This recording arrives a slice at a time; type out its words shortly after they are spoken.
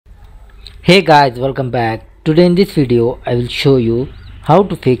Hey guys, welcome back. Today in this video I will show you how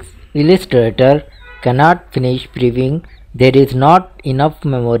to fix Illustrator cannot finish previewing. There is not enough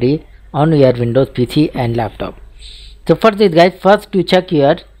memory on your Windows PC and laptop. So for this guys, first you check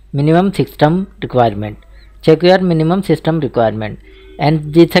your minimum system requirement. Check your minimum system requirement.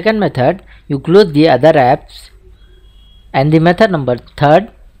 And the second method, you close the other apps. And the method number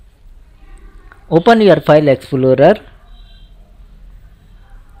third, open your file explorer.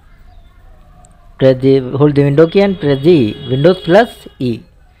 Hold the window key and press the Windows plus E.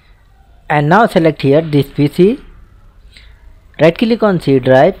 And now select here this PC. Right click on C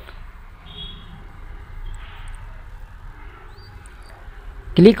drive.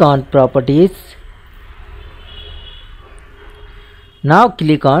 Click on properties. Now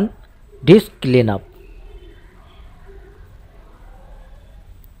click on disk cleanup.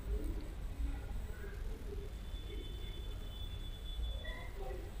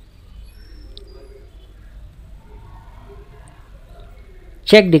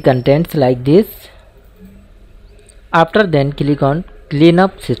 Check the contents like this. After then click on clean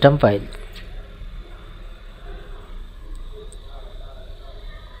up system files.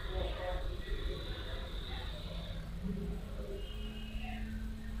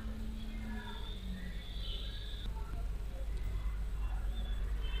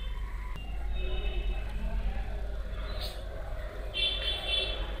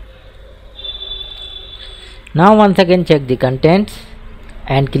 Now once again check the contents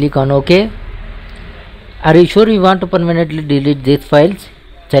and click on OK. Are you sure you want to permanently delete these files?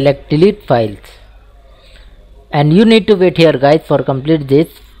 Select delete files. And you need to wait here guys for complete this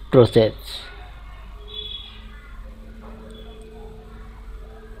process.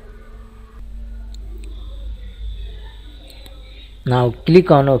 Now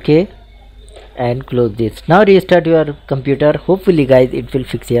click on OK and close this. Now restart your computer. Hopefully guys it will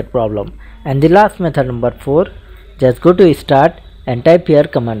fix your problem. And the last method number 4, just go to start and type here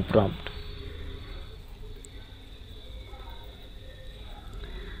command prompt.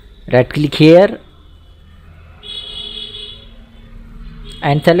 Right click here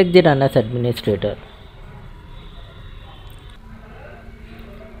and select the run as administrator.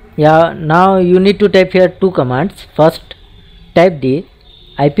 Now you need to type here two commands. First type the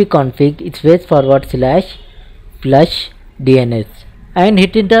ipconfig //DNS and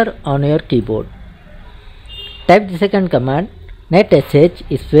hit enter on your keyboard. Type the second command netsh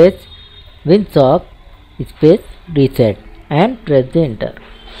winsock reset and press the enter.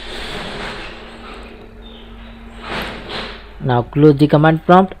 Now close the command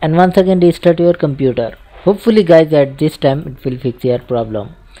prompt and once again restart your computer. Hopefully guys at this time it will fix your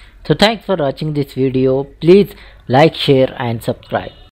problem. So thanks for watching this video. Please like, share and subscribe.